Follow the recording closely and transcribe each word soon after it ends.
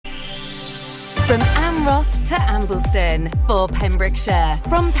From Amroth to Ambleston for Pembrokeshire.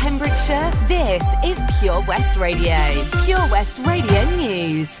 From Pembrokeshire, this is Pure West Radio. Pure West Radio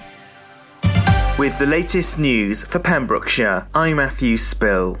News. With the latest news for Pembrokeshire, I'm Matthew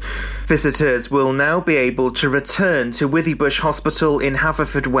Spill. Visitors will now be able to return to Withybush Hospital in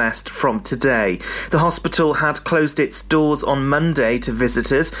Haverfordwest from today. The hospital had closed its doors on Monday to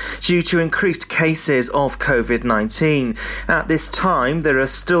visitors due to increased cases of COVID-19. At this time, there are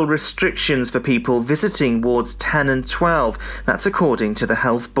still restrictions for people visiting wards 10 and 12. That's according to the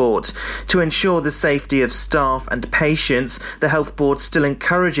Health Board. To ensure the safety of staff and patients, the Health Board still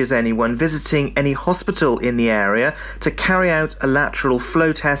encourages anyone visiting any hospital in the area to carry out a lateral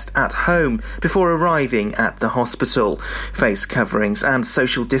flow test at home before arriving at the hospital. Face coverings and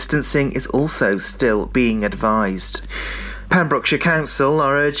social distancing is also still being advised. Pembrokeshire Council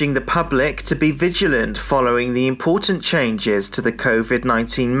are urging the public to be vigilant following the important changes to the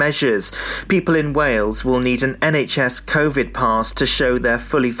COVID-19 measures. People in Wales will need an NHS COVID pass to show they're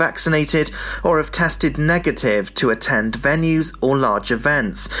fully vaccinated or have tested negative to attend venues or large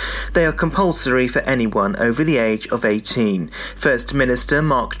events. They are compulsory for anyone over the age of 18. First Minister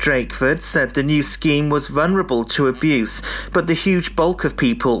Mark Drakeford said the new scheme was vulnerable to abuse, but the huge bulk of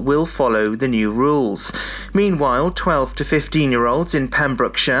people will follow the new rules. Meanwhile, 12 to 15-year-olds in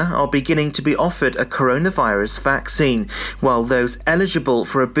Pembrokeshire are beginning to be offered a coronavirus vaccine, while those eligible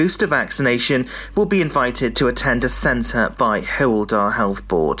for a booster vaccination will be invited to attend a centre by Hywel Dda Health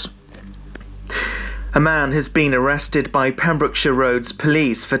Board. A man has been arrested by Pembrokeshire Roads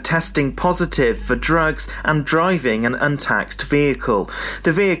Police for testing positive for drugs and driving an untaxed vehicle.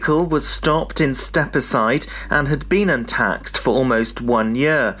 The vehicle was stopped in Stepaside and had been untaxed for almost 1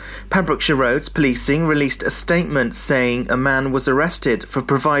 year. Pembrokeshire Roads Policing released a statement saying a man was arrested for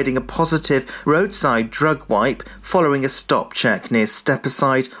providing a positive roadside drug wipe following a stop check near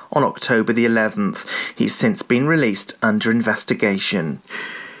Stepaside on October the 11th. He's since been released under investigation.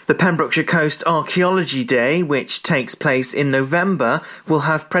 The Pembrokeshire Coast Archaeology Day, which takes place in November, will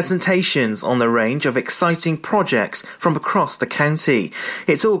have presentations on a range of exciting projects from across the county.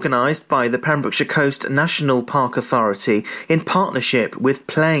 It's organised by the Pembrokeshire Coast National Park Authority in partnership with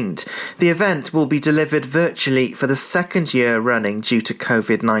Plained. The event will be delivered virtually for the second year running due to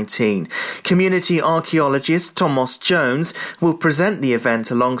COVID-19. Community archaeologist Thomas Jones will present the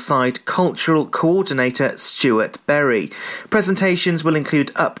event alongside Cultural Coordinator Stuart Berry. Presentations will include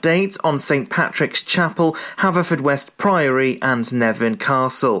updates on St Patrick's Chapel, Haverfordwest Priory and Nevin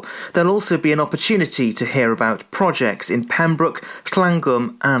Castle. There'll also be an opportunity to hear about projects in Pembroke,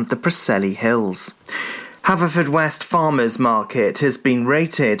 Llangwm and the Preseli Hills. Haverfordwest Farmers Market has been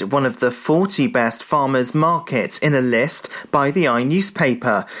rated one of the 40 best farmers markets in a list by the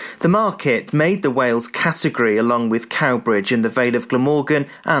iNewspaper. The market made the Wales category along with Cowbridge in the Vale of Glamorgan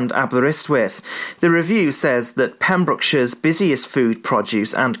and Aberystwyth. The review says that Pembrokeshire's busiest food,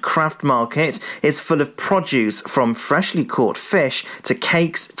 produce and craft market is full of produce from freshly caught fish to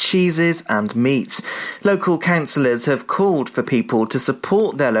cakes, cheeses and meats. Local councillors have called for people to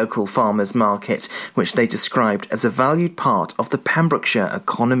support their local farmers market, which they described as a valued part of the Pembrokeshire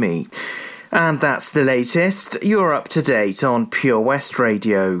economy. And that's the latest. You're up to date on Pure West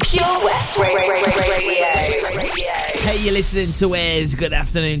Radio. Pure West Radio. Hey, you're listening to Wes. Good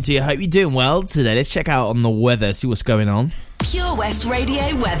afternoon to you. Hope you're doing well today. Let's check out on the weather, see what's going on. Pure West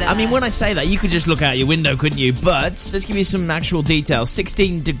Radio weather. I mean, when I say that, you could just look out your window, couldn't you? But let's give you some actual details.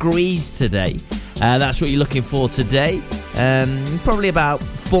 16 degrees today. That's what you're looking for today. Probably about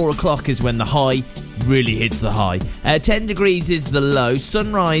 4 o'clock is when the high really hits the high. 10 degrees is the low.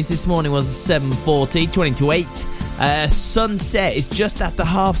 Sunrise this morning was 7:40, 20 to 8. Sunset is just after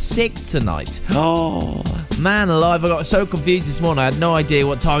 6:30 tonight. Oh, man alive, I got so confused this morning. I had no idea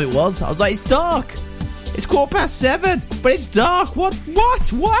what time it was. I was like, it's dark. It's 7:15, but it's dark. What?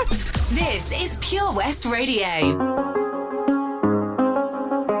 This is Pure West Radio.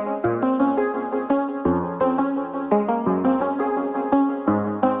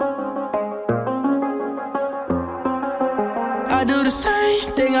 I do the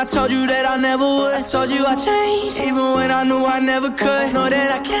same thing I told you that I never would. I told you I changed, even when I knew I never could. Know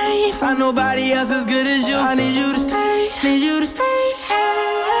that I can't find nobody else as good as you. I need you to stay,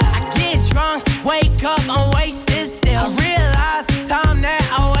 I get drunk, wake up, I'm wasted still. I realize the time that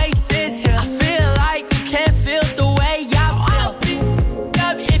I wasted here. I feel like you can't feel the way I feel.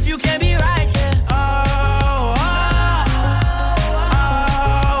 Up if you can be right here.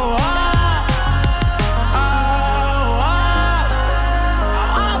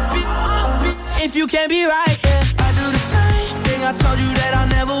 If you can't be right, yeah. I do the same thing I told you that I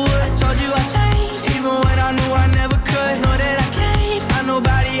never would. I told you I changed, even when I knew I never could. Know that I can't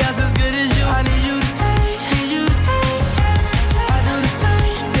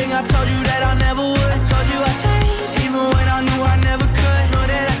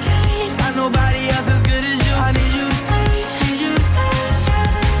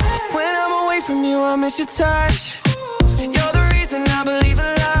I miss your touch. You're the reason I believe in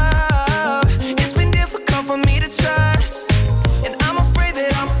love. It's been difficult for me to trust, and I'm afraid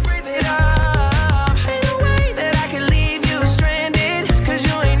that ain't no way that I can leave you stranded, 'cause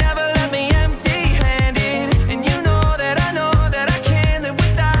you ain't never left me empty-handed. And you know that I can't live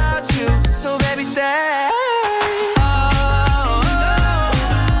without you. So baby, stay.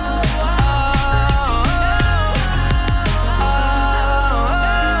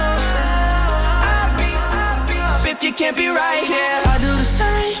 You can't be right here. I do the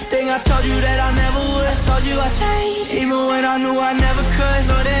same thing I told you that I never would. I told you I changed, even when I knew I never could.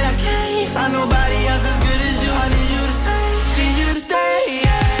 Know that I can't find nobody else as good as you. I need you to stay, need you to stay,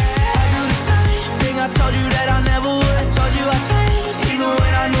 yeah. I do the same thing I told you that I never would. I told you I changed, even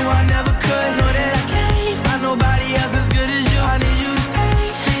when I knew I never could. Know that I can't find nobody else as good as you. I need you to stay,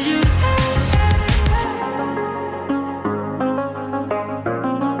 need you to stay.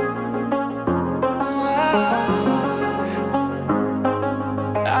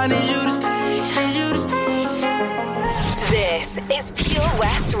 I need you to stay, need you to stay. This is Pure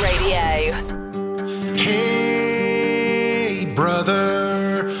West Radio. Hey,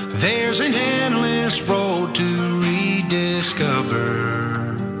 brother, there's an endless road to rediscover.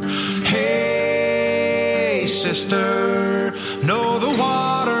 Hey, sister, know the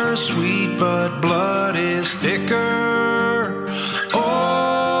water's sweet, but blood is thicker.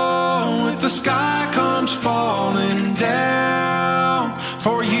 Oh, if the sky comes falling down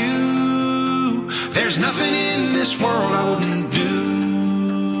for you, there's nothing in this world I wouldn't do.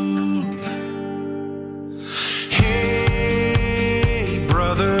 Hey,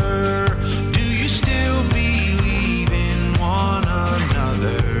 brother, do you still believe in one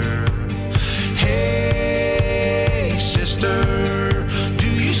another? Hey, sister, do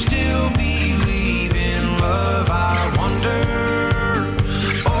you still believe in love? I wonder.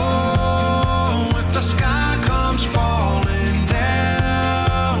 Oh, if the sky comes falling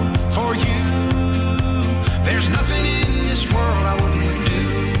down for you, there's nothing in this world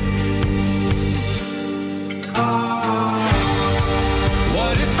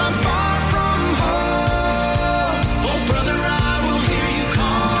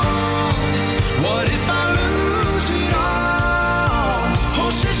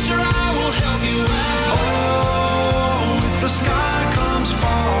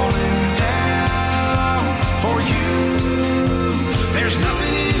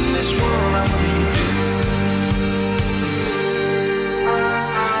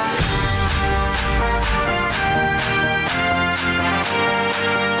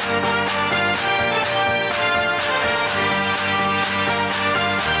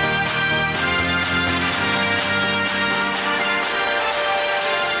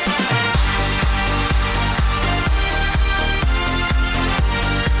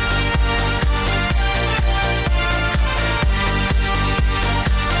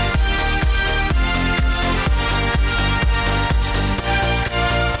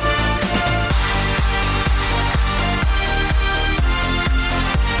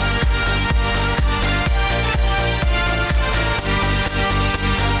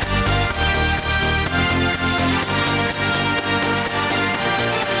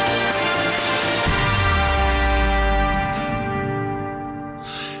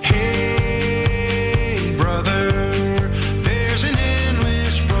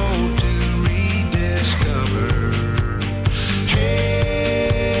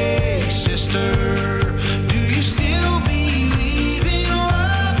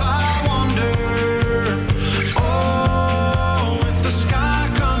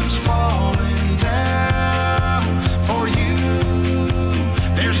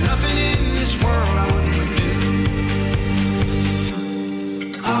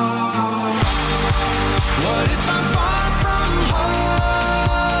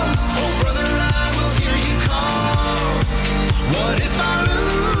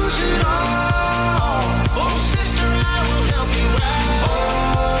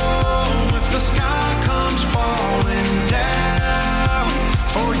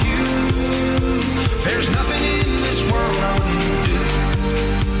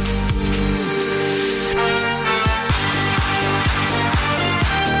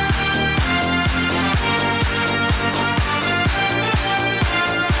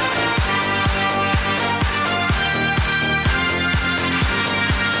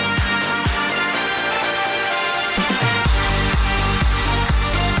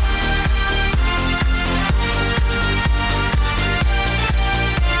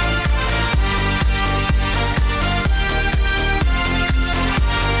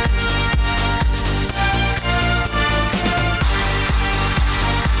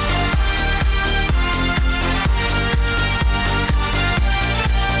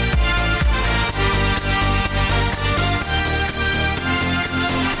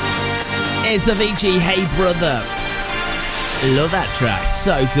is Avicii, Hey Brother. Love that track,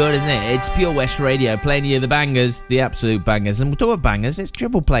 so good, isn't it? It's Pure West Radio, playing you the bangers, the absolute bangers. And we'll talk about bangers, let's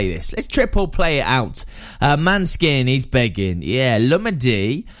triple play this. Let's triple play it out. Manskin, he's begging. Yeah,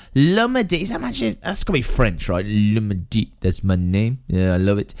 Lumadi, is that actually, that's gotta be French, right? Lumadi, that's my name. Yeah, I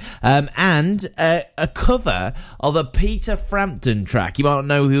love it. And a cover of a Peter Frampton track. You might not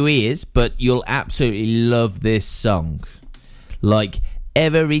know who he is, but you'll absolutely love this song. Like,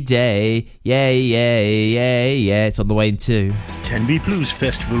 every day, yeah, it's on the way in too. Tenby Blues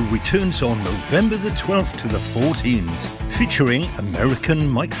Festival returns on November the 12th to the 14th, featuring American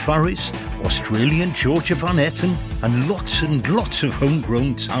Mike Farris, Australian Georgia Van Etten, and lots of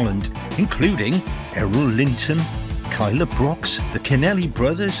homegrown talent, including Errol Linton, Kyla Brox, the Kennelly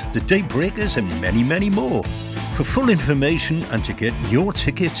Brothers, the Daybreakers, and many, many more. For full information and to get your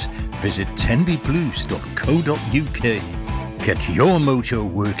tickets, visit tenbyblues.co.uk. Get your mojo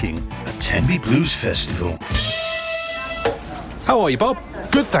working at Tenby Blues Festival. How are you, Bob?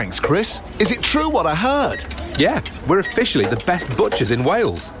 Good, thanks, Chris. Is it true what I heard? Yeah, we're officially the best butchers in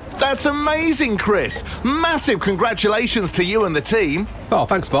Wales. That's amazing, Chris. Massive congratulations to you and the team. Oh,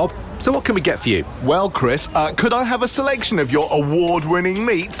 thanks, Bob. So what can we get for you? Well, Chris, could I have a selection of your award-winning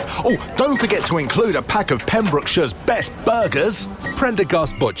meats? Oh, don't forget to include a pack of Pembrokeshire's best burgers.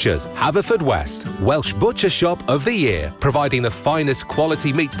 Prendergast Butchers, Haverfordwest, Welsh Butcher Shop of the Year, providing the finest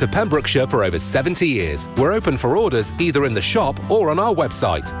quality meats to Pembrokeshire for over 70 years. We're open for orders either in the shop or on our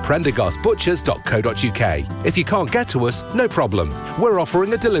website, prendergastbutchers.co.uk. If you can't get to us, no problem. We're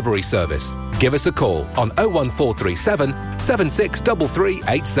offering a delivery service. Give us a call on 01437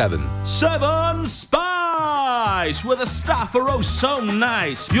 763387. Seven Spice, where the staff are oh so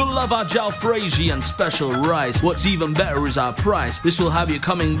nice. You'll love our jalfrezi and special rice. What's even better is our price. This will have you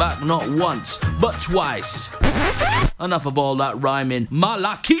coming back not once, but twice. Enough of all that rhyming.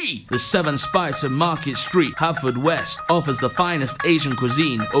 Malaki! The Seven Spice of Market Street, Haverfordwest, offers the finest Asian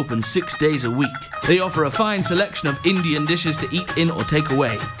cuisine, open 6 days a week. They offer a fine selection of Indian dishes to eat in or take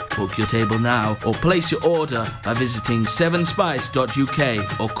away. Book your table now or place your order by visiting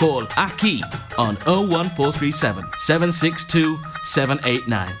sevenspice.uk or call Aki on 01437 762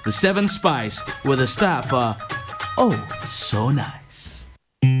 789. The Seven Spice, where the staff are oh so nice.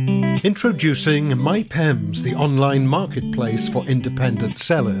 Introducing MyPems, the online marketplace for independent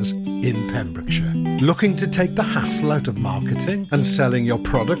sellers in Pembrokeshire. Looking to take the hassle out of marketing and selling your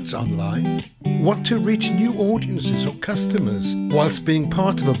products online? Want to reach new audiences or customers whilst being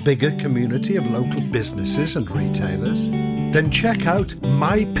part of a bigger community of local businesses and retailers? Then check out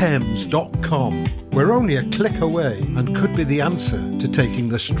mypems.com. We're only a click away and could be the answer to taking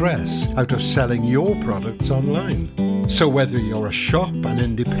the stress out of selling your products online. So whether you're a shop, an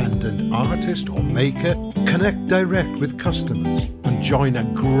independent artist or maker, connect direct with customers and join a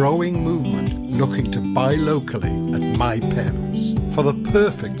growing movement looking to buy locally at MyPems. For the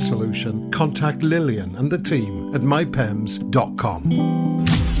perfect solution, contact Lillian and the team at mypems.com.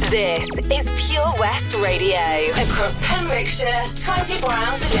 This is Pure West Radio, across Pembrokeshire, 24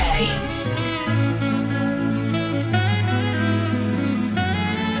 hours a day.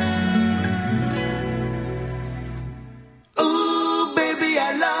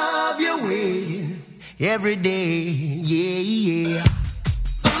 Every day, yeah.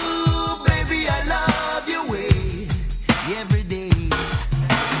 Ooh, baby, I love your way. Every day.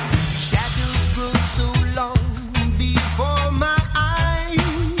 Shadows grow so long before my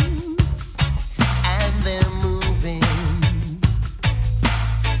eyes, and they're moving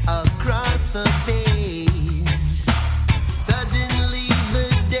across the page. Suddenly the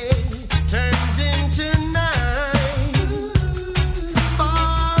day turns into night.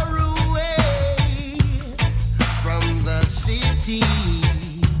 Far away from the sea.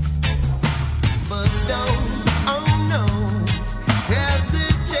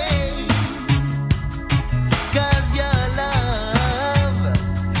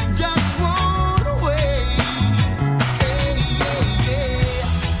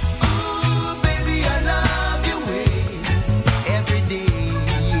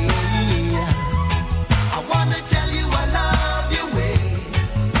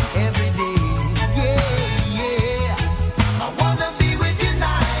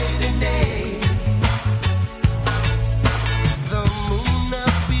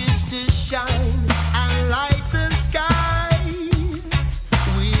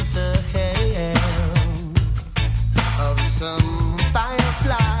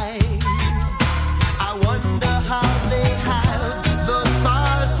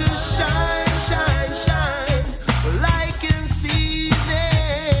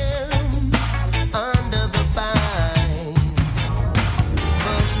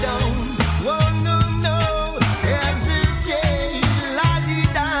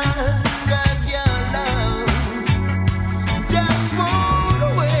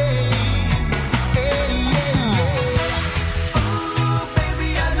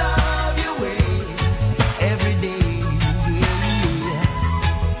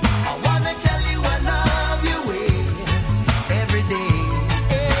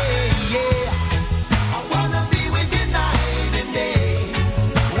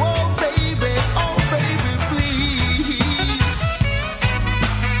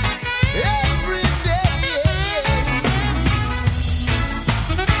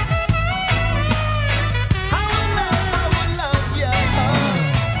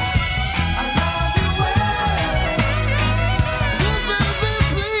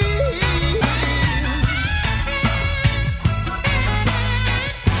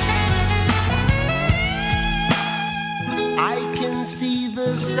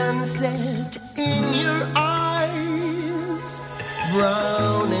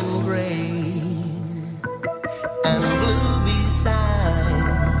 brown and gray and blue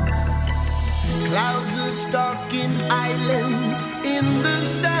besides. Clouds are stalking islands in the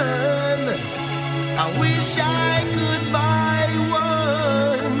sun. I wish I could buy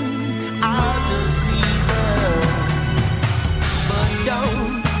one out of season, but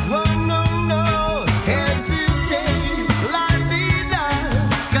don't run, no, hesitate, la vida,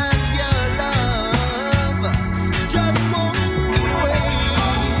 'cause your love just won't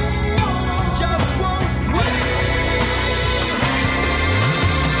wait, just won't wait.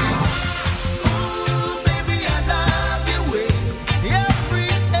 Ooh, baby, I love your way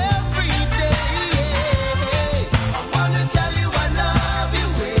every day. I wanna tell you I love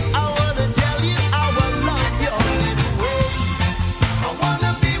your way. I wanna tell you how I love your little ways. I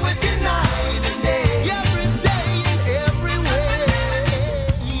wanna be with you night and day, every day and every way.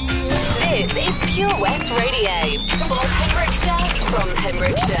 This is Pure West Radio for Pembrokeshire from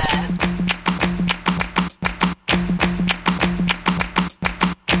Pembrokeshire.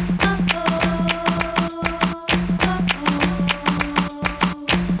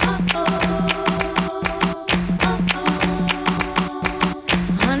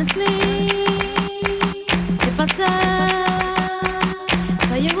 Honestly, if I tell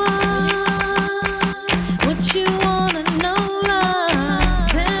you what you wanna know, love,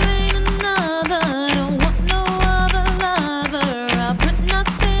 there ain't another, don't want no other lover. I put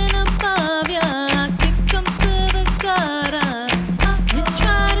nothing above you, I kick 'em to the gutter. You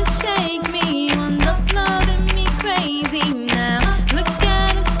try to shake me, wound up loving me crazy now. Look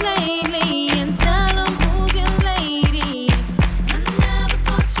at us lately and tell 'em who's your lady. I never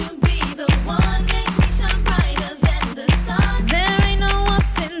thought you'd be the one, make me shine brighter than the sun. There ain't no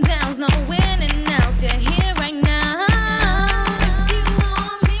ups and downs, no winning outs, you're here right now. If you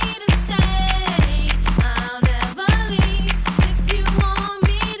want me to stay, I'll never leave. If you want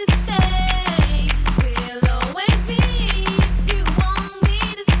me to stay, we'll always be. If you want me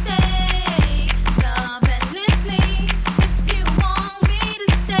to stay, love endlessly. If you want me to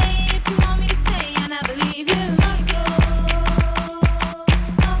stay, if you want me to stay, and I believe you.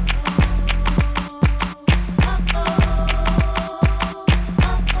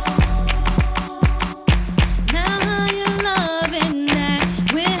 Now you're loving that,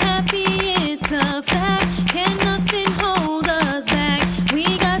 we're happy, it's a fact. Can nothing hold us back? We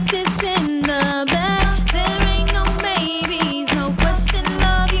got this in the bag. There ain't no maybes, no question,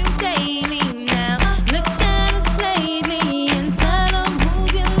 love you daily now. Look at us lately and tell 'em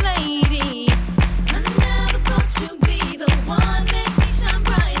who's your lady. I never thought you'd be the one, make me shine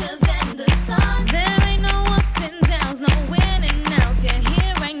brighter than the sun. There ain't no ups and downs, no winning outs, you're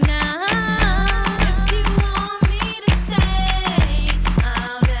here right now. If you want me to stay,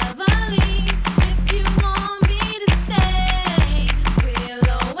 I'll never leave. If you want me to stay, we'll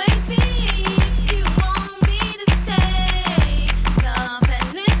always be. If you want me to stay, love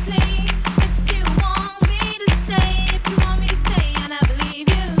endlessly. If you want me to stay, if you want me to stay, and I believe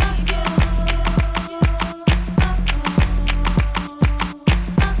you.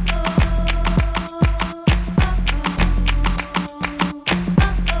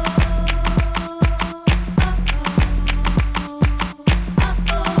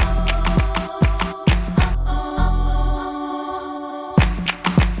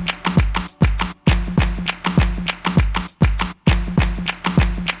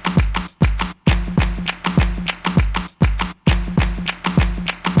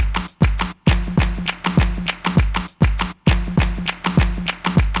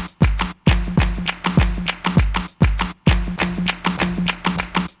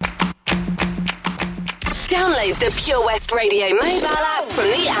 Download the Pure West Radio mobile app from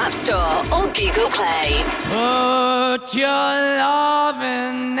the App Store or Google Play. Put your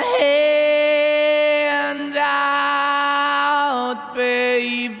loving hand out,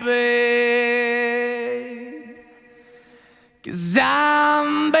 baby, 'cause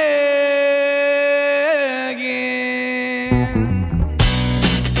I'm begging.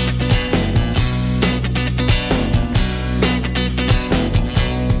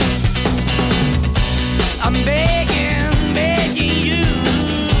 I'm begging you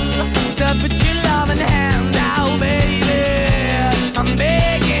to put your loving hand out, baby. I'm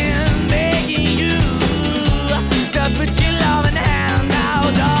begging you to put your loving hand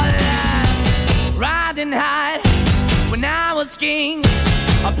out, darling. Riding high when I was king,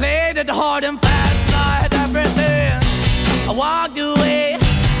 I played it hard and fast, 'cause I had everything. I walked away,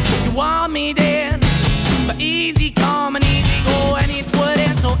 you want me then, but easy come and easy go, and it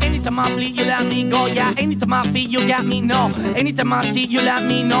wouldn't. So anytime Anytime I bleed, you let me go. Yeah, anytime I feel, you got me, no. Anytime I see, you let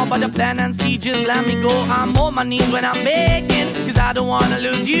me know. But the plan and see, just let me go. I'm on my knees when I'm begging, cause I don't wanna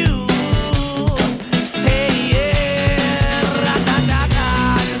lose you. Hey, yeah,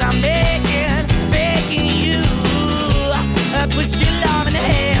 ra-da-da-da, cause I'm begging, begging you. Put your love in the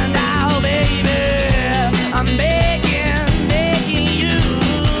hand out, baby. I'm begging, begging you.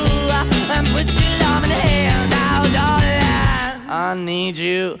 Put your love in the hand out, darling. I need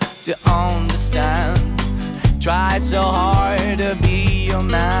you to understand. Try so hard to be your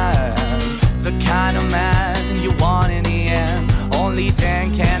man, the kind of man you want in the end. Only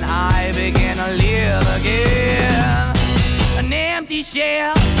then can I begin to live again. An empty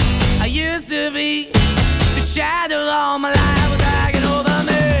shell I used to be. The shadow all my life was dragging over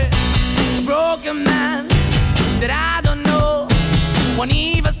me. A broken man that I don't know. Won't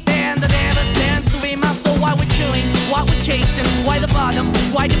even stand, I never stand to be my soul. Why we're chilling, why we're chasing, why the bottom,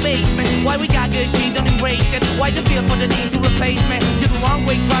 why the basement, why we got good, she don't embrace it. Why the feel for the need to replace me? You're the wrong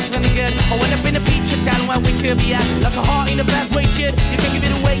way, trying to be good. I went up in a feature town where we could be at. Like a heart in the best way, shit. You can give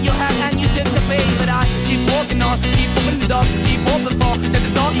it away, you have, and you take the bait. But I keep walking on, keep opening the door, keep open for that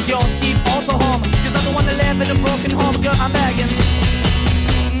the door is yours, keep also home. Cause I'm the one that live in a broken home, girl, I'm begging.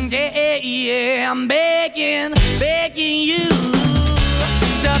 Yeah, yeah, I'm begging, begging you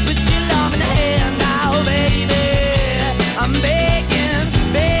to put your love in the hand now, baby. I'm begging,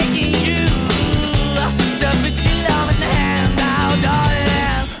 begging you to put your love in the hand now,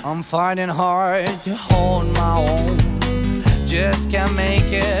 darling. I'm finding hard to hold my own. Just can't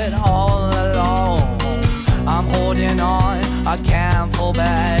make it all alone. I'm holding on, I can't fall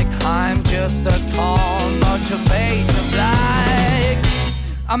back. I'm just a call, not your face of black.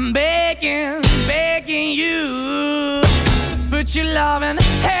 I'm begging, begging you, put your loving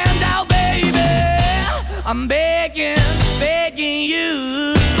hand out, baby. I'm begging, begging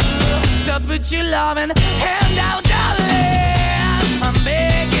you to put your loving hand out, darling. I'm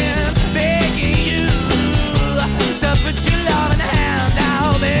begging, begging you to put your loving hand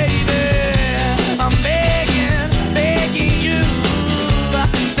out, baby. I'm begging, begging you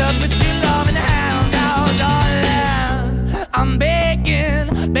to put your loving hand out, darling. I'm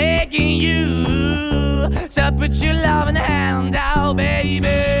begging, begging you to put your loving hand out, baby.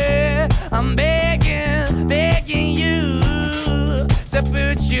 I'm begging, begging you to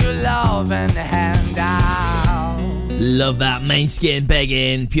put your loving hand out. Love that main skin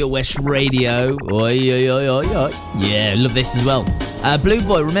begging, Pure West Radio. Oi, oi, oi, oi, oi. Yeah, love this as well. Blue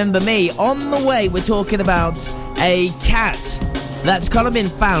Boy, remember me. On the way, we're talking about a cat that's kind of been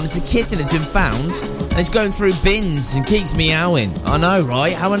found. It's a kitten that's been found, and it's going through bins and keeps meowing. I know,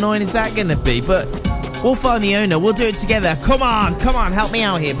 right? How annoying is that going to be? But we'll find the owner. We'll do it together. Come on, help me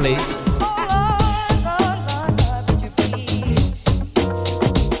out here, please.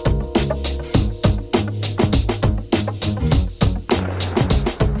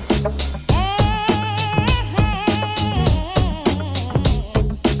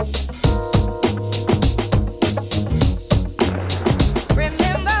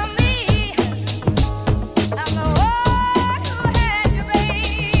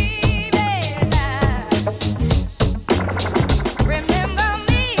 Remember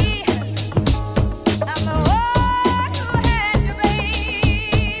me.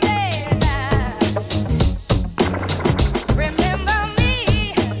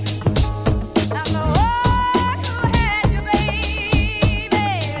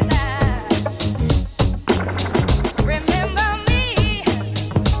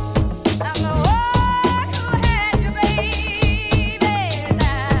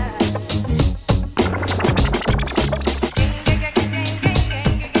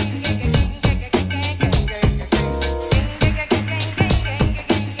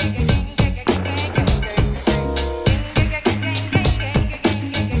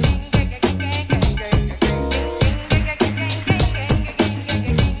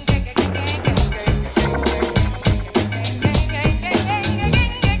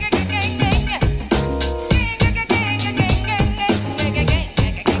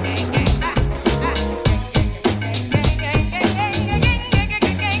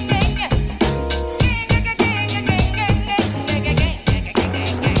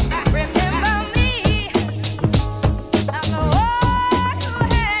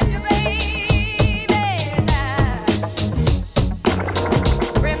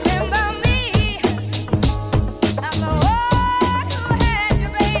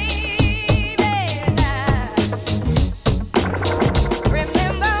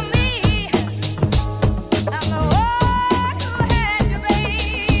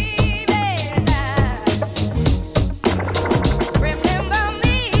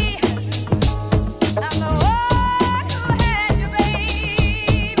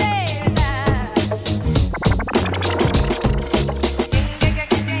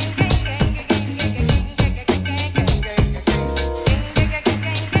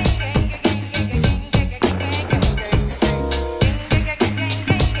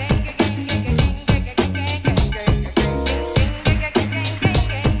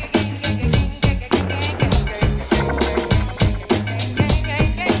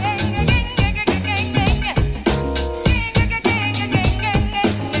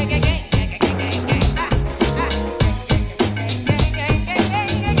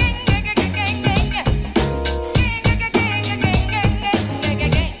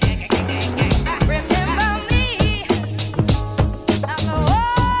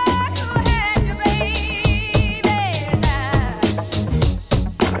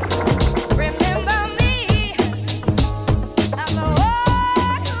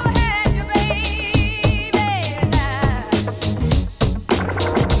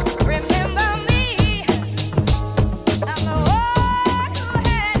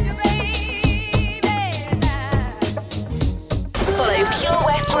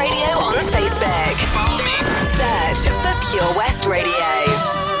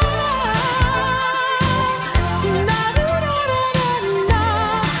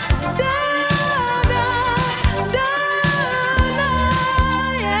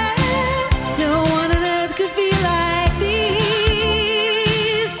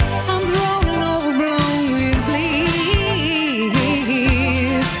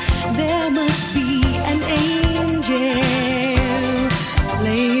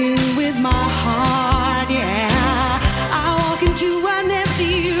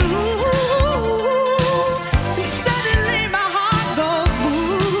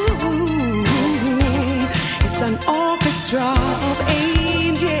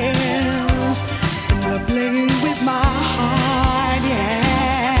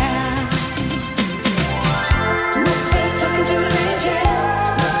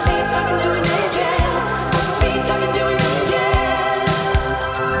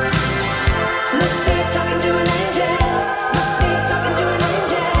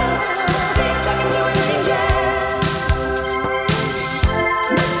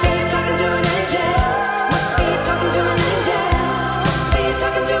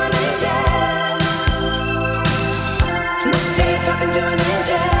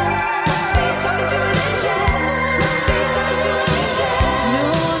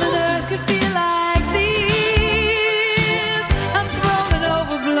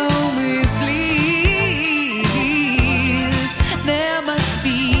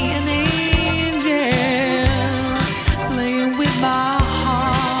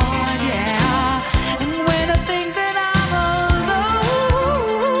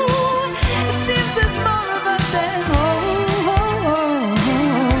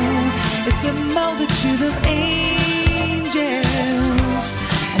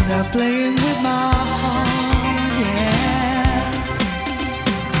 They're playing with my heart, yeah.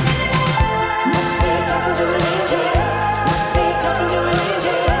 Must be talking to an angel. Must be talking to an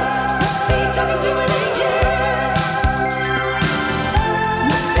angel. Must be talking to an angel.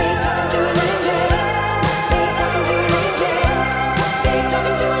 Must be talking to an angel. Must be talking to an angel. Must be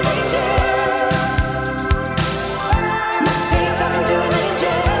talking to an angel. Must be talking to an angel. Must be talking to an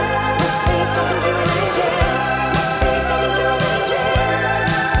angel. Must be talking to an angel.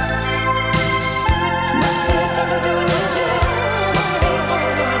 Must be talking to an angel. Must be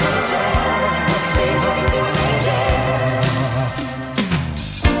talking to an angel. Must be talking to an angel.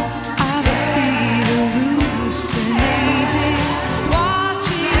 I must be hallucinating,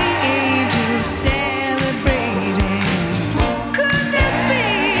 watching angels celebrating. Could this be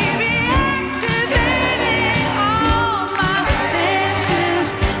reactivating all my senses,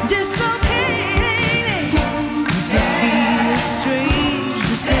 dislocating? This must be a strange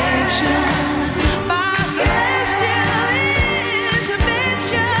deception, my celestial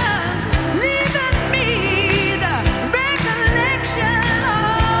intervention, leaving me the recollection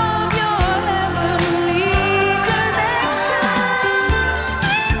of your heavenly connection.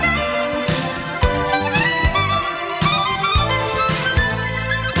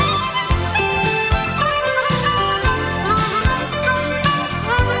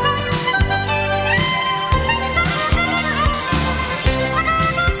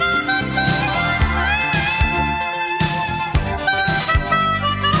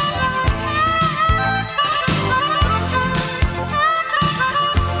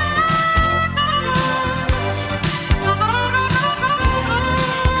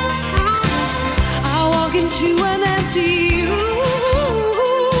 I walk into an empty room.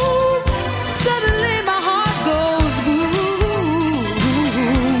 Suddenly my heart goes boom.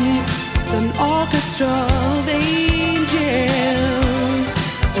 It's an orchestra of angels,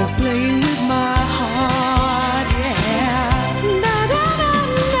 all playing with my heart, yeah. Da, da, da,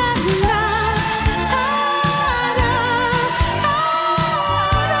 da, da. Ah, da,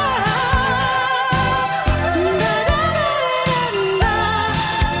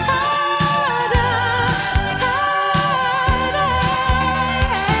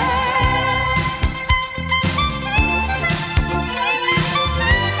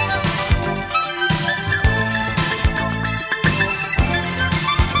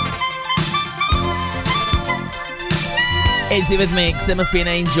 It's with Mix. There must be an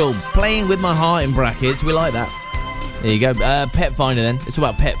angel playing with my heart in brackets. We like that. There you go. Pet Finder then. It's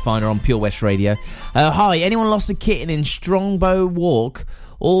about Pet Finder on Pure West Radio. Hi, anyone lost a kitten in Strongbow Walk?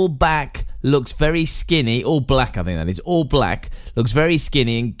 All back, looks very skinny. All black, I think that is. All black, looks very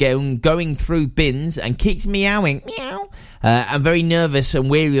skinny and going through bins and keeps meowing. Meow. I'm very nervous and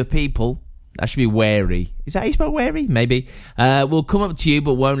weary of people. That should be wary. Is that how you spell wary? Maybe. We'll come up to you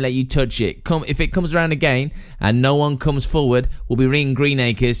but won't let you touch it. If it comes around again and no one comes forward, we'll be ringing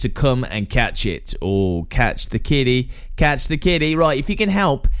Greenacres to come and catch it. Or catch the kitty. Catch the kitty. Right, if you can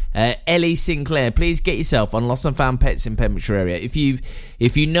help Ellie Sinclair, please get yourself on Lost and Found Pets in Pembrokeshire area.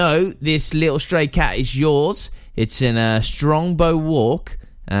 If you know this little stray cat is yours, it's in Strongbow Walk.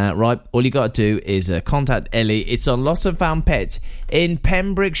 Right, all you got to do is contact Ellie. It's on Lost and Found Pets in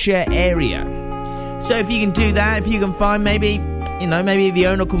Pembrokeshire area. So if you can do that, if you can find maybe the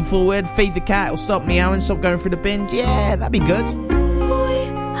owner come forward, feed the cat, or stop meowing, stop going through the bins, yeah, that'd be good. We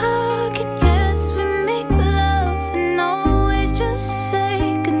hug and yes, we make love and always just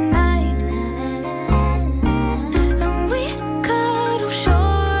say goodnight. And we cuddle, sure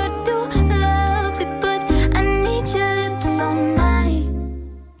I do love it, but I need your lips all night.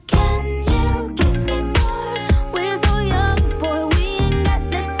 Can you kiss me more? We're so young, boy, we ain't got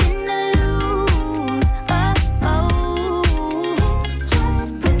nothing to lose. It's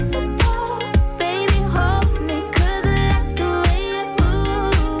just principle, baby, hold me, 'cause I like the way you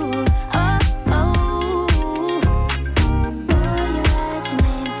move. Boy, you write your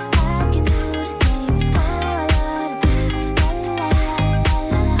name, I can do the same. Oh, I love the taste, la la la la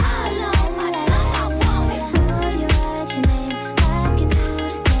la. All on my tongue, I want it. Boy, you write your name, I can do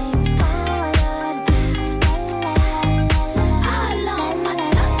the same. Oh, I love the taste, la la la la la. All on my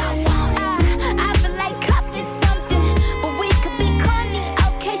tongue, I want it. I feel like coffee something, but we could be corny.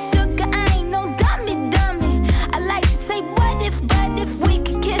 Okay, sugar, I ain't no dummy. I like to say what if, but if we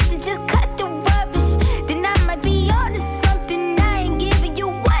could kiss and just cut the rubbish, then I might be on to something. I ain't giving you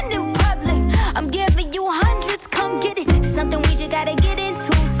one in public, I'm giving you hundreds. Come get it, something we just gotta get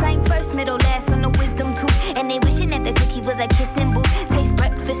into. Sang first, middle, last on the wisdom tooth, and they wishing that the cookie was a kissing booth. Taste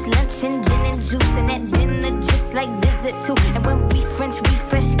breakfast, lunch, and gin and juice, and at dinner just like dessert too. And when we French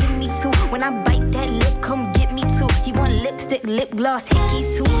refresh, give me two. When I bite that lip, come get me two. He want lip lipstick, lip gloss,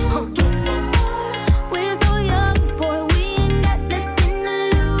 hickeys too. Kiss me more. We're so young, boy, we ain't got nothing to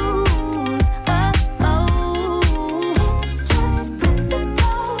lose. It's just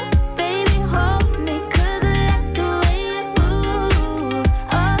principle. Baby, hold me, 'cause I like the way you move.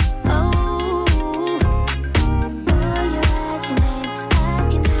 Boy, you write your name, I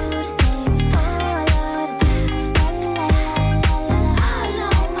can do the same. Oh, I love the taste. La la la la la la. All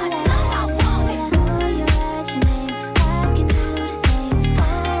on my tongue, I want it. Boy, you write your name, I can do the same. Oh,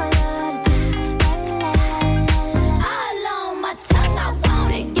 I love the taste. La la la la la. All on my tongue, I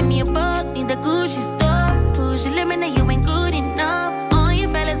want it. Give me a buck, need the Gucci stuff. Push your limit, now you ain't good enough. All your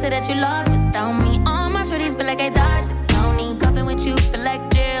fellas say that you lost without me. All my shorties feel like I dodged the county. Cuffing with you feel like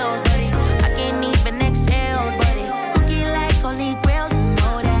jail, buddy. I can't even exhale, buddy. Cookie like holy grail, you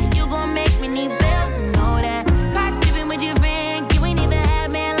know that. You gon' make me need bail, you know that. Caught dipping with your friend, you ain't even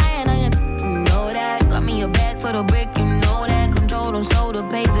had man lying on you, you know that. Got me a bag for the brick, you know that. Control them slow, the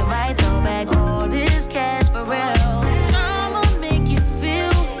pays it right, the bag. All this cash for real. I'ma make you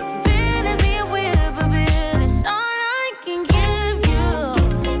feel fantasy and whip a bill. It's all I can give you.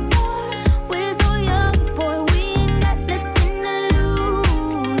 Kiss me more. We're so young, boy, we ain't got nothing to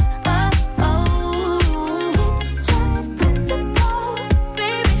lose. It's just principle.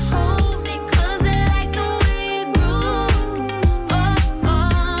 Baby, hold me, 'cause I like the way you groove.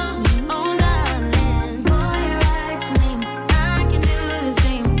 Darling. Boy, you write your name, I can do the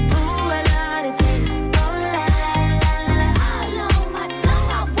same. Ooh, I love the taste. Oh,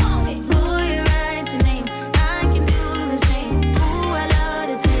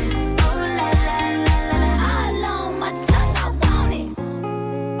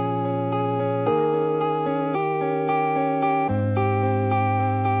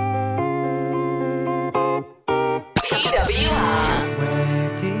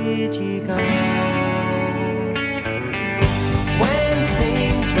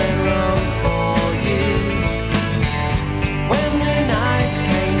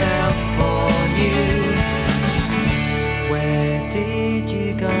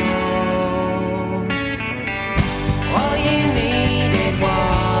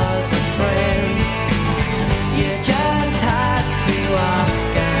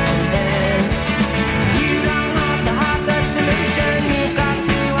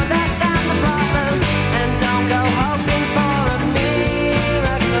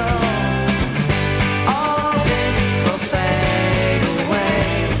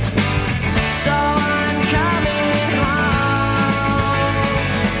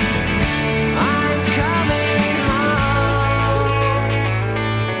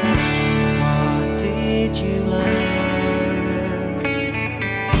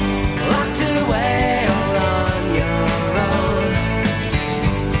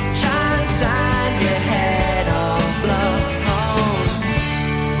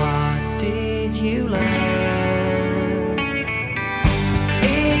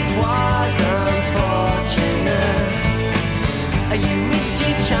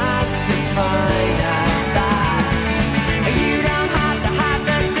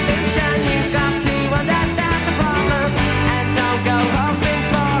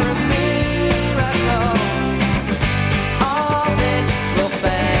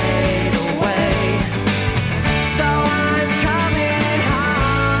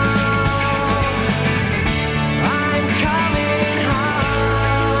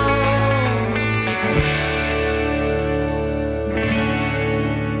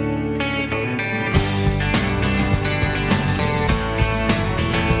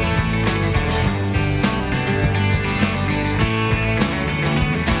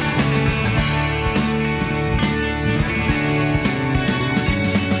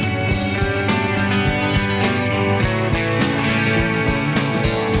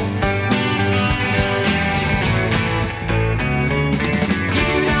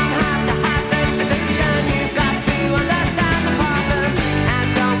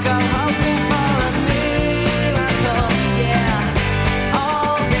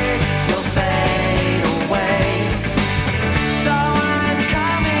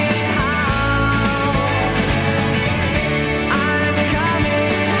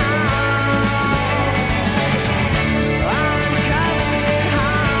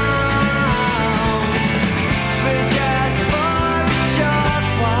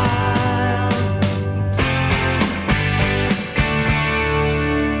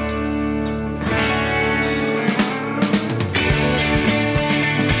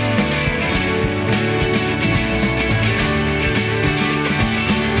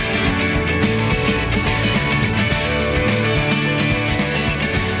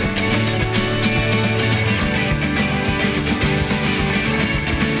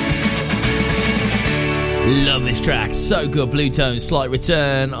 Love this track, so good. Blue Tones, Slight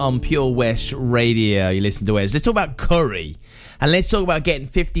Return on Pure West Radio. You listen to Wes. Let's talk about curry. And let's talk about getting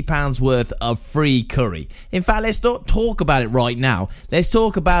 £50 worth of free curry. In fact, let's not talk about it right now. Let's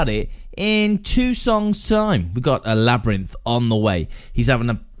talk about it in 2 songs' time. We've got a Labyrinth on the way. He's having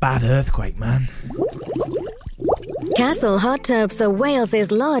a bad earthquake, man. Castle Hot Tubs are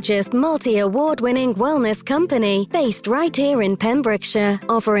Wales's largest multi-award-winning wellness company, based right here in Pembrokeshire,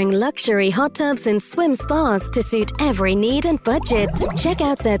 offering luxury hot tubs and swim spas to suit every need and budget. Check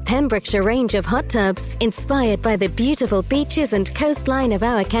out their Pembrokeshire range of hot tubs, inspired by the beautiful beaches and coastline of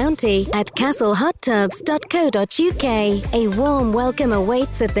our county, at castlehottubs.co.uk. A warm welcome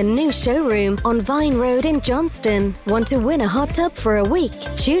awaits at the new showroom on Vine Road in Johnston. Want to win a hot tub for a week?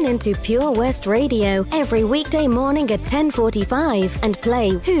 Tune into Pure West Radio every weekday morning at 10:45 and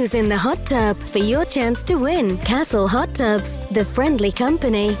play Who's in the Hot Tub for your chance to win. Castle Hot Tubs, the friendly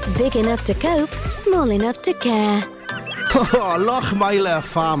company, big enough to cope, small enough to care. Oh, Lochmeyler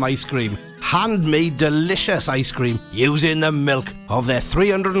Farm Ice Cream. Handmade delicious ice cream using the milk of their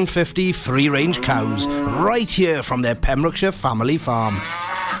 350 free-range cows right here from their Pembrokeshire family farm.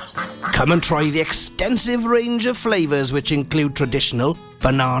 Come and try the extensive range of flavours which include traditional,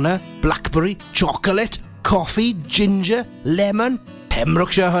 banana, blackberry, chocolate, coffee, ginger, lemon,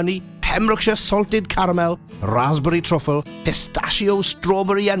 Pembrokeshire honey, Pembrokeshire salted caramel, raspberry truffle, pistachio,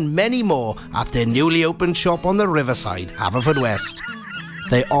 strawberry and many more at their newly opened shop on the Riverside, Haverfordwest.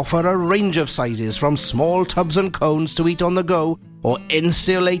 They offer a range of sizes from small tubs and cones to eat on the go or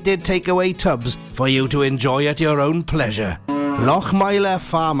insulated takeaway tubs for you to enjoy at your own pleasure. Lochmeyler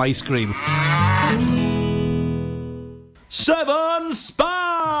Farm Ice Cream. 7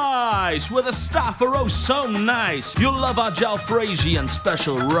 Spice, where the staff are oh so nice. You'll love our jalfrezi and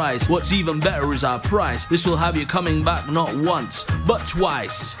special rice. What's even better is our price. This will have you coming back not once, but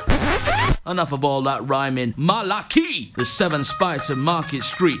twice. Enough of all that rhyming. Malaki! The 7 Spice of Market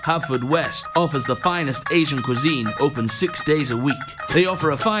Street, Haverfordwest, offers the finest Asian cuisine, open 6 days a week. They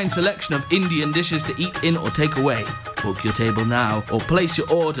offer a fine selection of Indian dishes to eat in or take away. Book your table now or place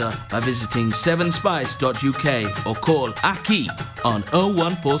your order by visiting 7spice.uk or call Aki on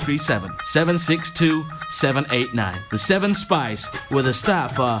 01437 762 789. The 7 Spice, where the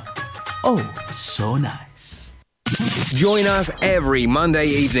staff are oh so nice. Join us every Monday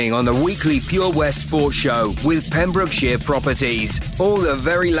evening on the weekly Pure West Sports Show with Pembrokeshire Properties. All the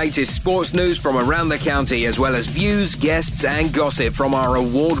very latest sports news from around the county, as well as views, guests and gossip from our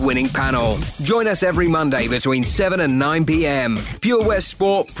award-winning panel. Join us every Monday between 7 and 9 p.m. Pure West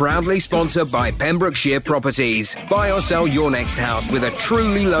Sport, proudly sponsored by Pembrokeshire Properties. Buy or sell your next house with a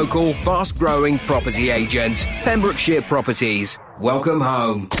truly local, fast-growing property agent. Pembrokeshire Properties. Welcome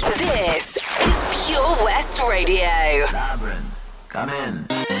home. This is Pure West Radio. Labyrinth, come in.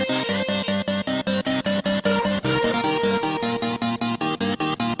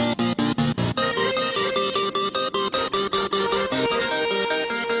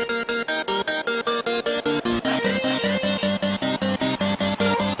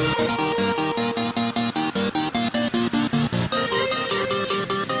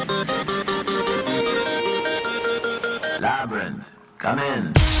 Labyrinth, come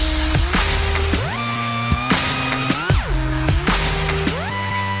in.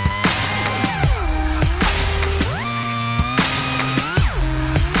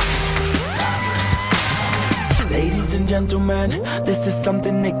 Ladies and gentlemen, this is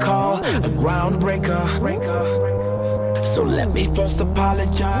something they call a groundbreaker. So let me first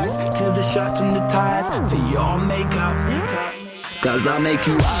apologize to the shirts and the ties for your makeup. Cause I'll make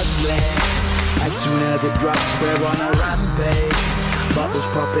you ugly as soon as it drops. We're on a rampage, bubbles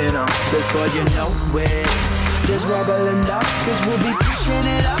popping up before you know it. There's rubble and dust, cause we'll be pushing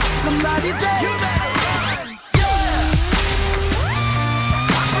it up. Somebody say you better run, yeah.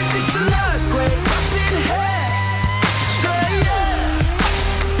 I predict an earthquake up in here, say yeah.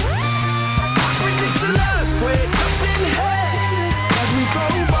 I predict an earthquake up in here, as we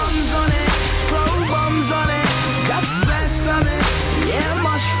throw bombs on it, just bless on it, yeah,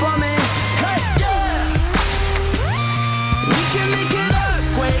 mush from it, hey, yeah. We can make an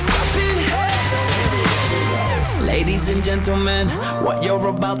earthquake up in here. Ladies and gentlemen, what you're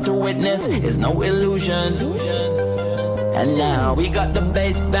about to witness is no illusion. And now we got the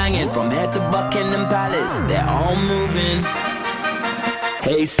bass banging from head to Buckingham Palace. They're all moving.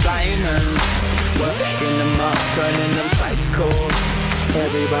 Hey Simon, working them up, turning them psycho.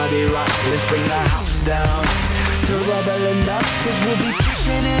 Everybody rock, let's bring the house down to rubble and dust, cause we'll be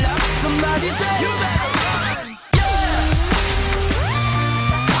pushing it up. Somebody say you better run, yeah.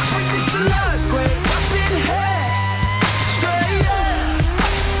 I predict an earthquake up in here, say yeah.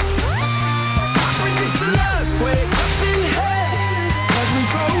 I predict an earthquake.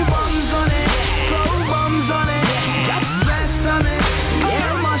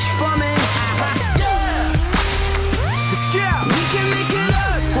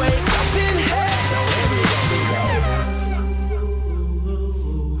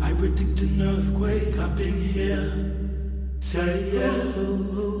 I've been here. Say yeah.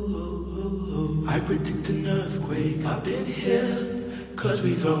 I predict an earthquake, I've been here. Cause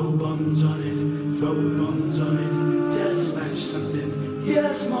we throw bombs on it, just smash something,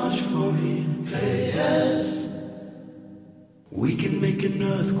 yes, march for me, hey, yes. We can make an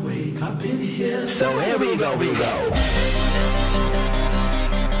earthquake, I've been here. So here we go.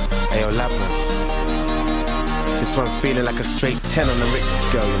 Hey, yo, Labman. This one's feeling like a straight 10 on the Richter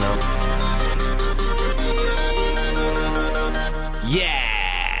scale, you know? Yeah!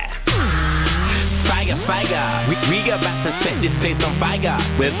 Fire. We about to set this place on fire.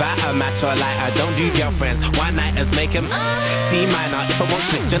 Without a match or lighter, don't do girlfriends. One nighters make him C minor. If I want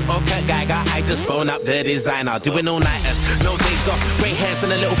Christian or Kurt Geiger, I just phone up the designer. Doing all nighters, no days off. Grey hairs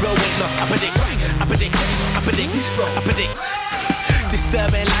and a little blow weight loss. I predict.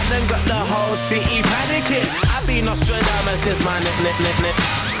 Disturbing London got the whole city panicking. I be Nostradamus, this my nip.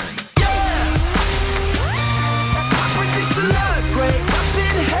 Yeah! I predict an earthquake up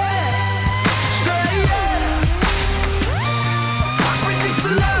in here.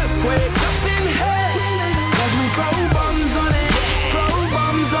 Earthquake up in here. Cause we throw bombs on it,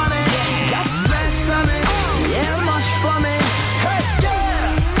 just mess on it, yeah, much from it. Hey,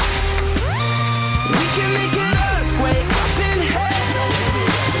 yeah. We can make an earthquake up in here.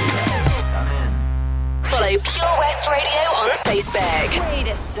 Follow Pure West Radio on Facebook. Wait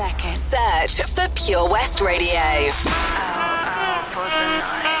a second. Search for Pure West Radio.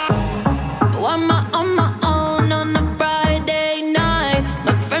 On my own on a Friday night.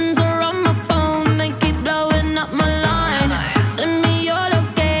 My friends are on my phone, they keep blowing up my line. Send me your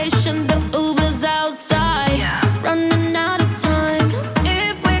location, the Uber's outside. Running out of time.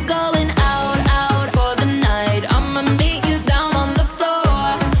 If we're going out for the night, I'ma meet you down on the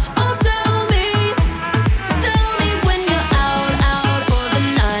floor. Oh, tell me when you're out for the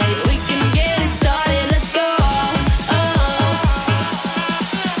night. We can get it started, let's go.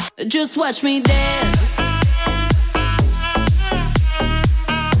 Just watch me dance.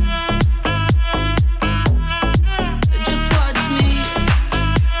 Just watch me.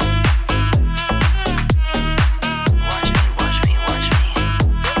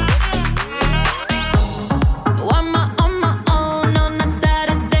 On my own on a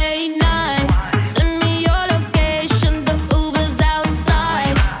Saturday night. Send me your location, the Uber's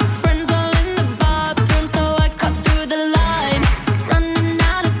outside. Friends all in the bathroom, so I cut through the line. Running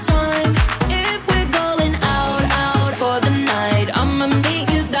out of time. If we're going out for the night, I'ma meet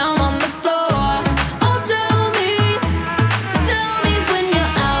you down on the floor. Oh, tell me when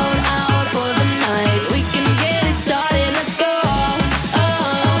you're out for the night. We can get it started, let's go.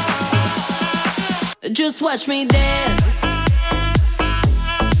 Just watch me dance.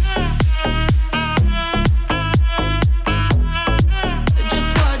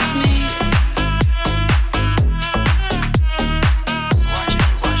 Just watch me.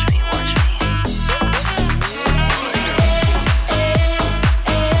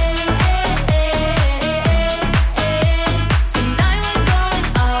 Tonight we're going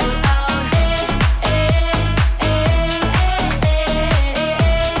out.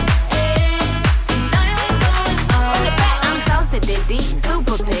 I'm so sedity,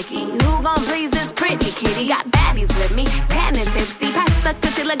 super picky. Who gon' please this pretty kitty? Got baddies with me, tan and tipsy. Pass the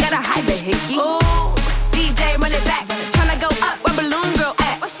concealer, got a hyper hickey. Ooh, DJ run it back. Tryna go up where Balloon Girl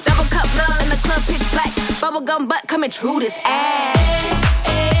at. Double cup love in the club, pitch black. Bubblegum butt coming true this ass.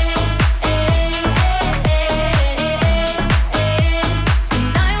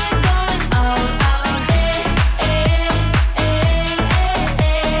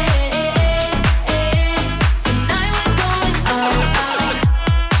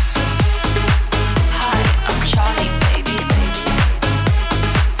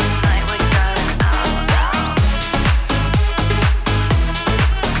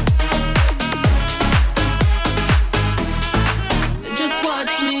 Just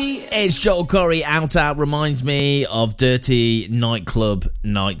watch me. It's Joel Corey. Out reminds me of dirty nightclub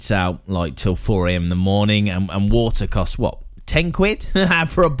nights out, like till 4 a.m. in the morning, and water costs what? 10 quid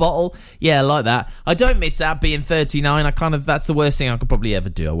for a bottle? Yeah, like that. I don't miss that, being 39. That's the worst thing I could probably ever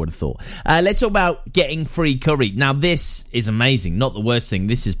do, I would have thought. Let's talk about getting free curry. Now, this is amazing. Not the worst thing.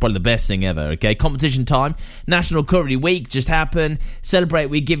 This is probably the best thing ever, okay? Competition time. National Curry Week just happened. Celebrate,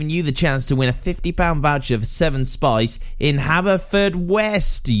 we're giving you the chance to win a £50 voucher for 7 Spice in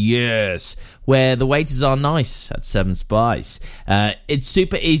Haverfordwest. Yes. Where the waiters are nice at 7 Spice. It's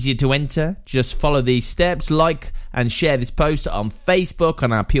super easy to enter. Just follow these steps. Like and share this post on Facebook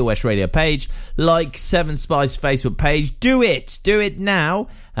on our Pure West Radio page. Like 7 Spice Facebook page. Do it now,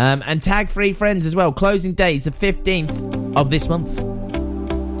 and tag 3 friends as well. Closing date is the 15th of this month,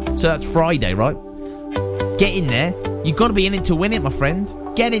 so that's Friday, right? Get in there. You got to be in it to win it, my friend.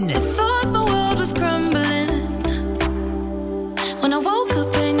 Get in there. Thought my world was crumbling when I woke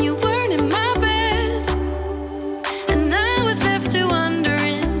up and you weren't in my bed, and I was left to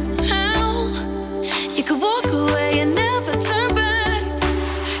wondering how you could walk away and never turn back.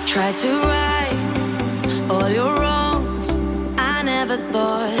 Tried to right all your wrongs. I never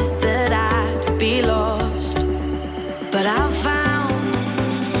thought that I'd be lost, but I found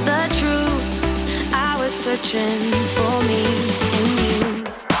the truth. I was searching for me in you.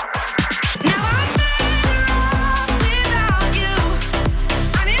 Now I'm better off without you,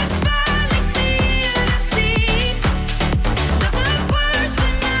 and it's finally clear to see that the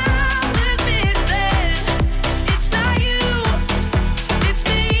person I was missing, it's not you, it's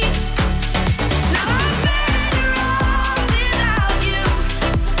me. Now I'm better off without you,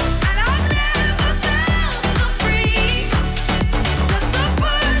 and I've never felt so free. 'Cause the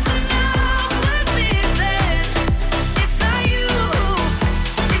person I was missing, it's not you,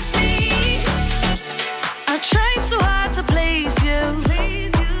 it's me. I tried so hard to please you,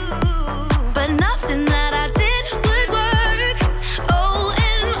 but nothing that I did would work. Oh,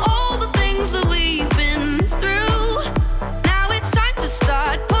 and all the things that we've been through, now it's time to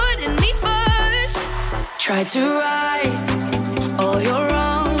start putting me first. Tried to right all your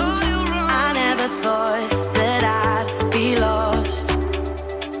wrongs. I never thought that I'd be lost,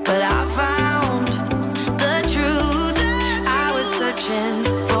 but I found the truth. I was searching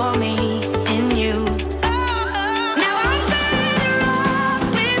for me in you. Now I'm better off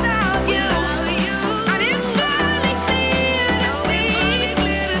without you, and it's finally clear to see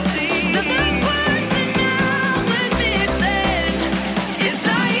that the person I was missing, it's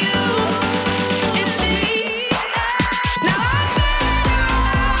not you, it's me. Now I'm better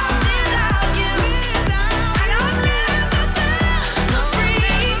off without you, and I've never felt so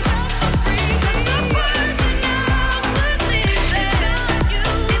free. 'Cause the person I was missing,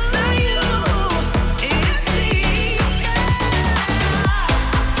 it's not you, it's me.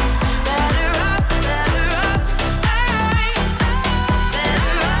 Better up, better up,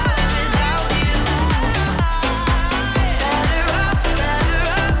 better up without you. Better up,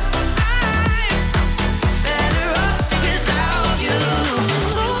 better up without you.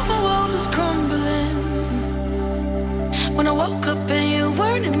 Thought my world was crumbling when I woke up and you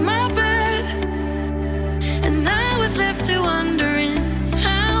weren't in my bed, and I was left to wondering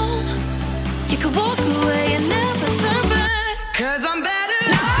how you could walk away and never turn back. 'Cause I'm better.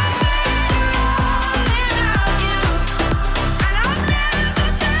 Now I'm better off without you, and I've never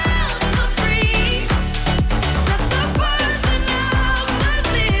felt so free. 'Cause the person I was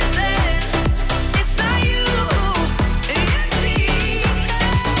missing, it's not you, it's me.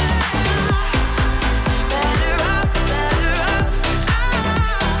 Better up, better up,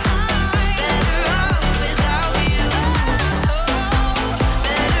 better up without you.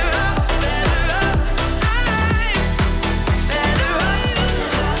 Better up, better up,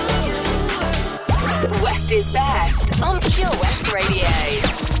 West is best on Pure West Radio.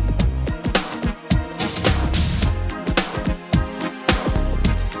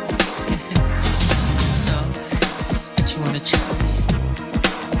 But you wanna try?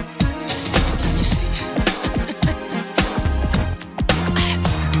 Let me see.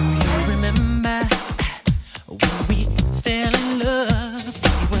 Do you remember when we fell in love?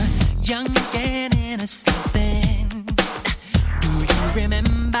 We were young and innocent then. Do you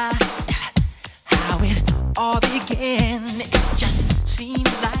remember how it all began? It just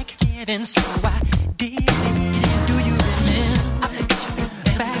seemed like heaven, so I did it. Do you remember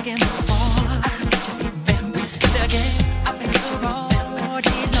back in the fall? Remember the game all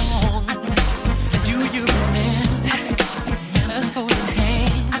day long. Do you remember us holding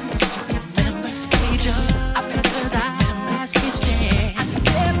hands? Remember each other's eyes we stared.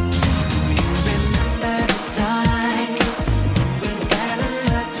 Do you remember the time we fell in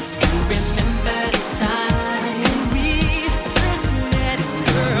love? Do you remember the time we first met,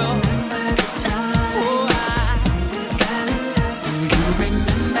 girl? Remember the time, oh, we fell in love. Do you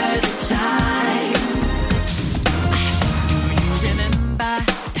remember the time? Do you remember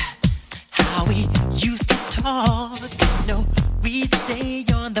how we used to talk? You know, we'd stay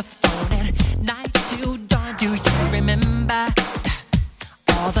on the phone at night till dawn. Do you remember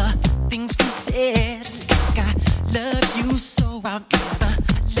all the things we said? Like I love you so I'll never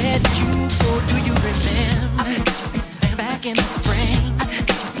let you go. Do you remember back in the spring?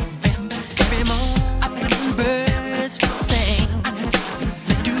 Remember every morning birds would sing.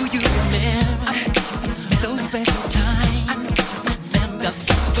 Do you remember those special times? The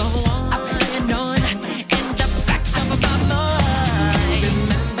thoughts go on and on in the back of my mind.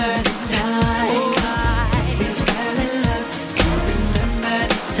 Remember the time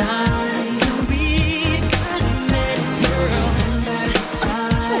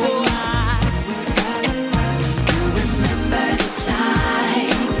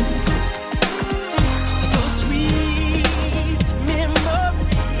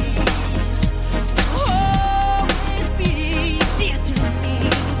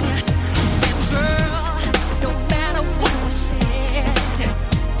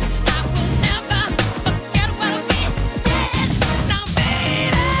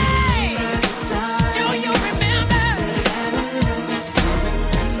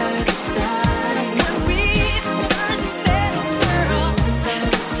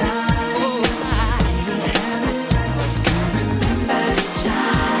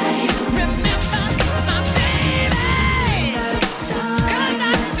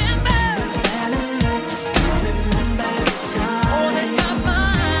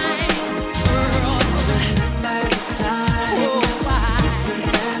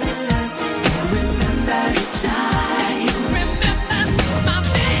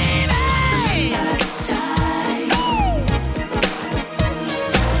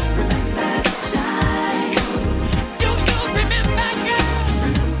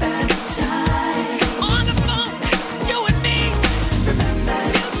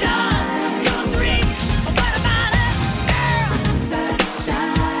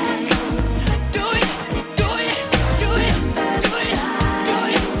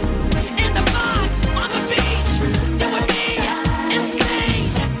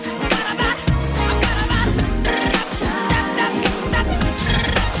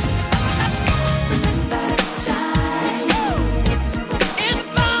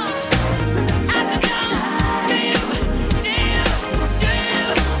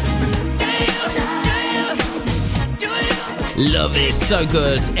Love this, so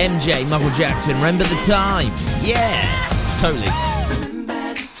good. MJ, Michael Jackson, remember the time? Yeah, totally.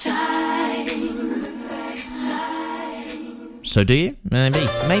 So do you? Maybe.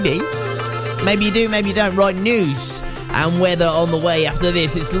 Maybe you do, maybe you don't. Right, news and weather on the way after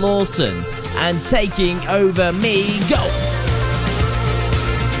this. It's Lawson and Taking Over Me. Go!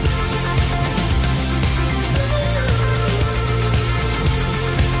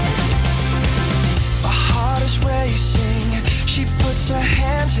 My heart is racing. She puts her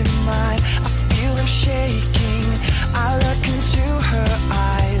hands in mine. I feel them shaking. I look into her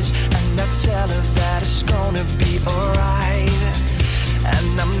eyes and I tell her that it's gonna be alright.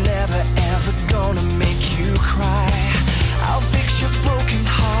 And I'm never ever gonna make you cry. I'll fix your broken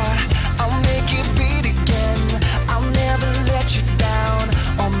heart. I'll make it beat again. I'll never let you down.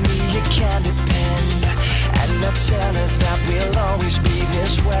 On me you can depend. And I'll tell her that we'll always be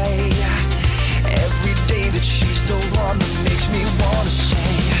this way. Every day that she's the one that makes me wanna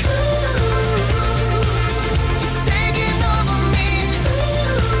say, you're taking over me.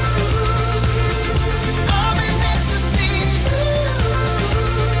 I'm in ecstasy.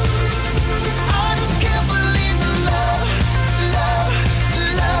 I just can't believe the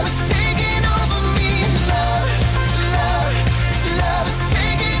love is taking over me. Love is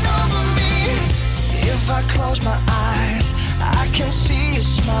taking over me. If I close my eyes, I can see you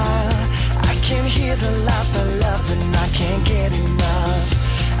smile. I can hear the laugh I love and I can't get enough.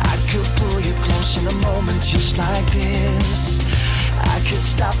 I could pull you close in a moment just like this. I could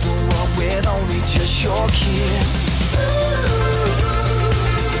stop the world with only just your kiss. Ooh.